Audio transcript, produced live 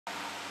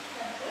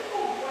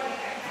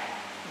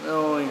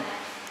Rồi,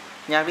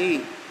 nhạc đi.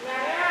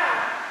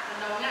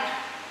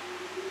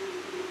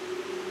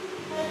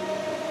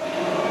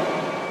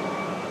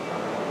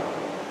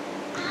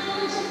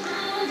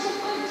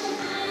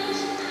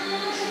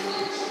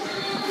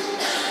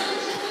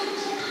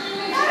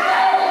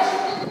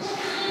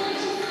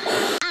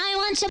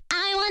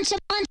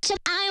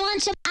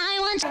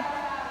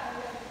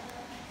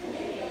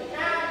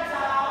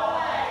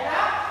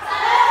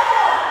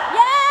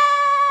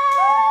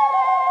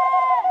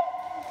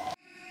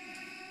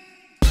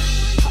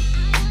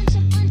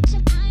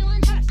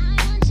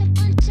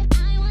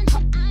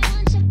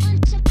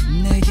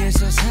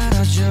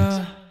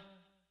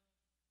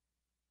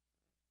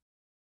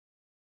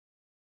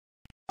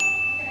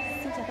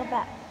 Xin chào các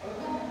bạn.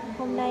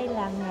 Hôm nay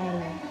là ngày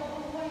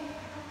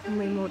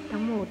 11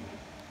 tháng 1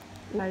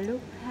 vào lúc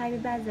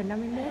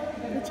 23:51.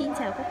 Xin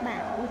chào các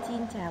bạn. Xin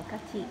chào các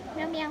chị.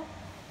 Meo meo.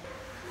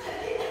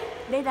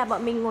 Đây là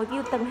bọn mình ngồi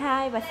view tầng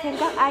 2 và xem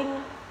các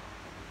anh.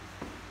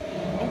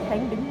 Anh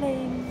Khánh đứng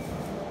lên.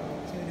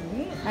 Chưa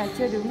đứng. À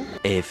chưa đứng.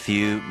 A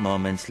few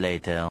moments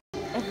later.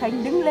 Anh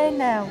Khánh đứng lên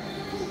nào.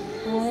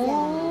 Ôi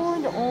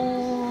trời ơi.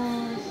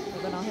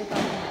 Có nói hơi to.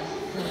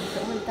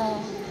 Chỗ hơi to.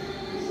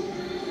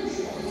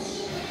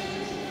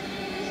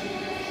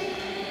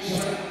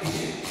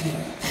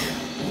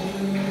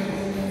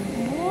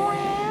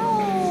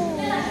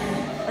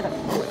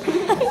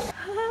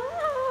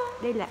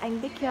 Đây là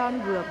anh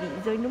Baekhyun vừa bị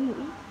rơi nước mũi.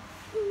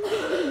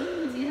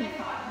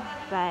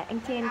 Và anh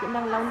Chen cũng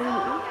đang lau nước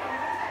mũi.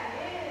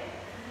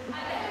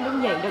 Nước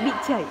nhảy đã bị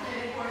chảy.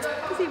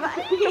 Cái gì vậy?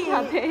 Không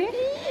làm thế.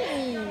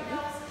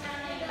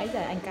 Ấy giờ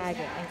anh cai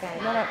kìa, anh cai.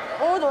 Nó là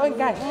ôi rồi anh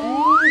cài.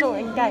 Rồi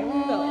anh cài.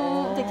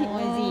 Cái thịt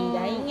là gì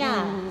đấy nhỉ?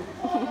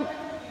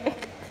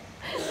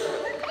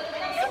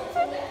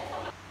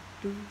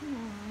 Đúng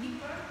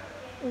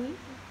rồi.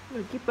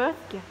 Người keeper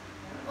kìa.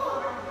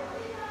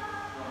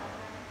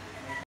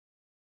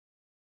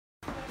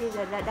 Bây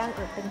giờ là đang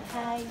ở tầng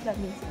 2 và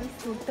mình sẽ đi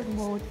xuống tầng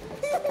 1.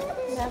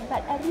 Và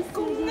bạn Alice đi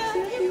trước đi.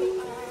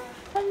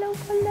 Follow.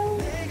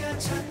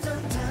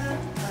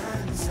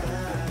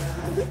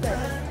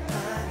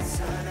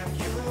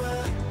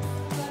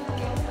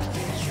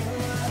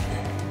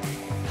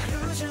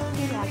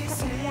 Đây là các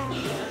anh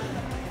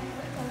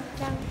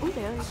Giang. Úi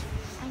trời ơi.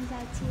 Anh Gia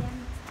Chen.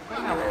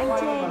 Anh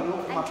Chen.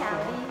 Anh chào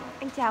đi.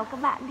 Anh chào các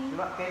bạn đi.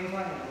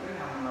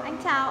 Anh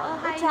chào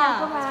hay Anh chào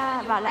các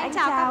bạn. Bảo là anh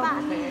chào các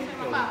đi.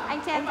 bạn.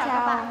 Anh Chen chào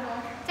các bạn.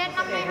 Chen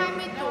năm nay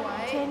 20 tuổi.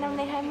 Chen năm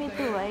nay 20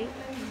 tuổi.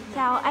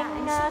 Chào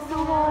anh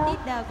Suho.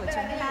 Leader của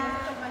chúng ta.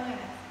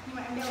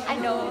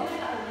 Anh đồ.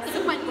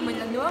 Sức mạnh của mình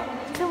là nước.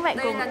 Sức mạnh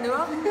của Đây là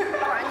nước.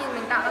 Quả nhìn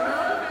mình tạo ra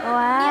nước.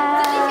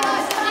 Wow.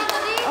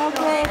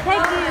 Ok,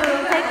 thank you.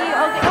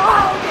 Ok,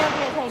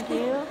 thank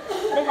you.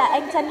 Đây là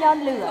anh chăn nhon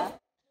lửa.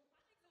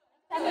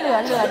 Chăn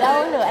lửa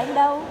đâu? Lửa anh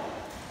đâu?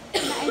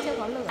 Mà anh chưa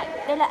có lửa.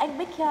 Đây là anh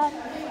Baekhyun.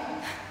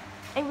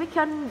 Anh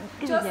Baekhyun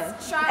cái gì nhỉ?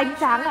 Ánh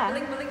sáng à?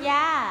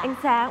 Yeah. Ánh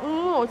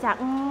sáng, màu sáng.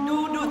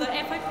 Do the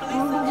effect please.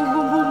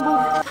 Boom.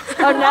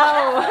 Oh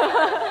no.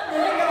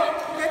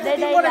 Đây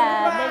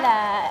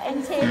là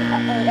anh Chen ở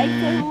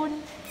anh Sehun.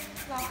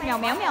 Mèo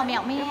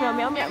méo.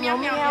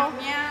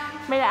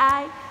 Mày là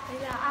ai?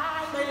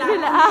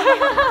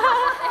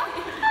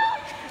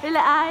 Đây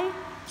là ai?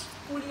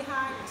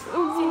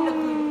 Xin được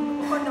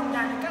con đồng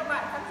đàn các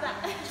bạn khán giả.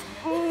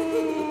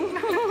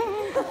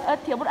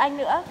 Thiếu một anh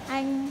nữa.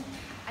 Anh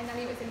đang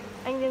đi vệ sinh.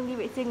 Anh đang đi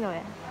vệ sinh rồi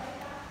ạ.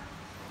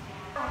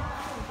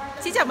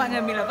 Xin chào mọi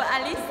người, mình là vợ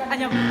Alice. À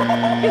nhầm.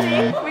 Cái gì?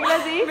 Mình là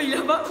gì? Mình là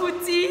vợ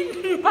Fuji.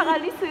 Bác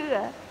Alice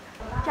à?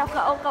 Chào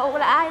cậu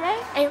là ai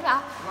đấy? Em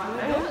à?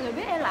 Đố mọi người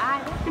biết em là ai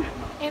đấy.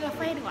 Em là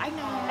fan của anh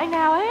nào. Anh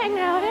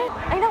nào đấy?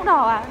 Anh tóc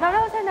đỏ à?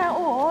 Đâu xem nào.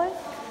 Ôi.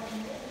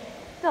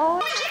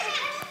 Rồi.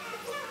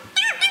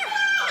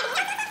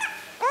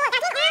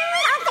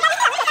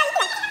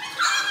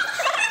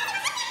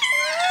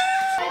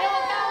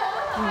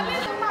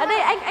 Ở đây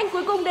anh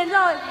cuối cùng đến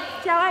rồi.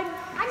 Chào anh.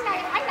 Anh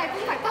này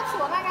cũng phải tóc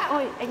xuống anh ạ.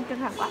 Ôi anh căng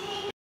thẳng quá.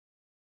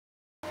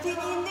 Chị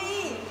nhìn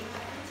đi.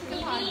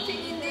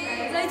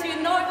 Dây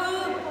chuyền đôi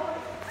ư.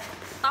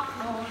 Tóc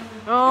đồ.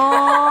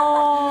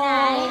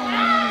 Này.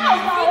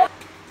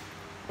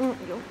 Đúng.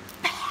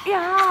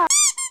 Yeah.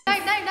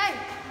 Đây.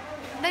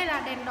 Đây là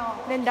đèn đỏ.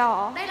 Đèn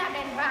đỏ. Đây là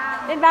đèn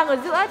vàng. Đèn vàng ở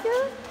giữa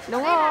chứ.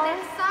 Đúng đây rồi. Đây là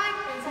đèn xanh.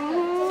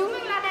 Chúng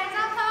mình là đèn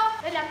giao thông.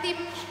 Đây là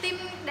tim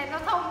đèn giao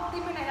thông.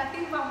 Tim bên này là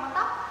tim vòng và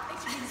tóc.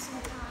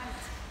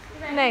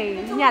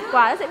 Này nhạt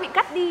quá nó sẽ bị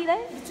cắt đi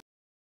đấy.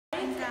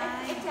 Em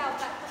chào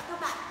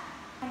các bạn.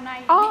 Hôm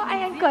nay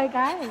Anh cười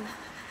cái.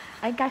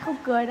 Anh cái không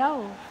cười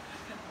đâu.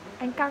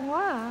 Anh căng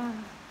quá à.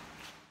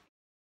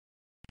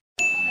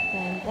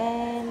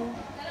 Đèn.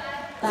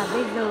 Và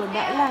bây giờ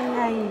đã là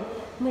ngày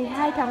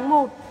 12 tháng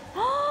 1. Oh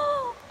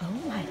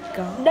my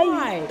god. Đây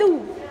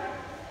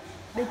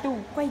tủ.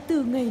 Quay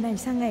từ ngày này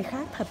sang ngày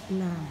khác thật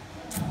là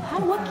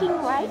hard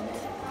working right?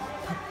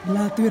 Thật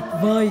là tuyệt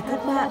vời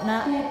các bạn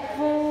ạ. Tuyệt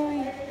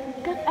vời.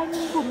 Các anh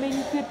của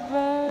mình tuyệt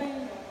vời.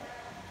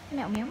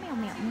 Mèo méo.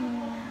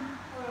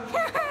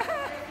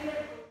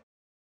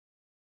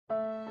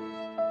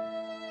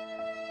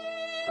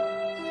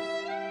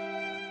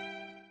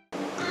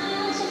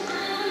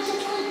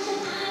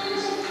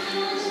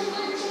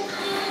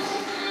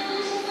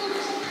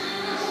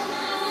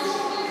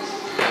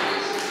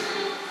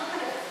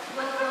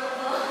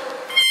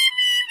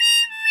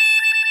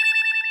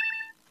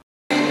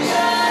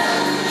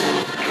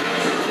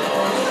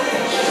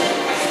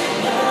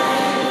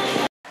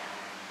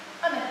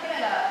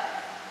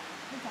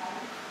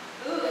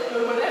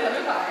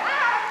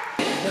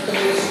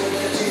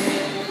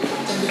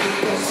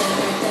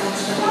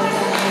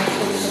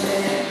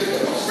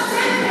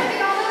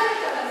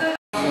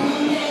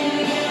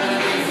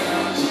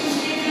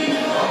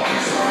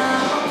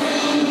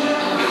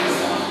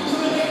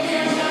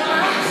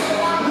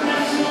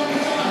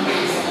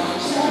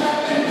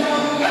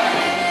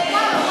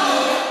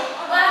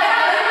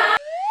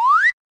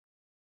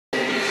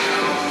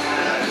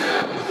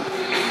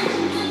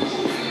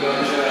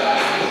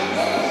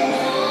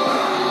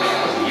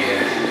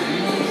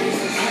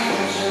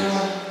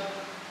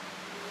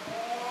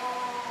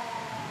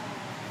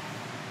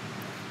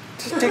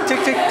 Check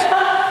check check.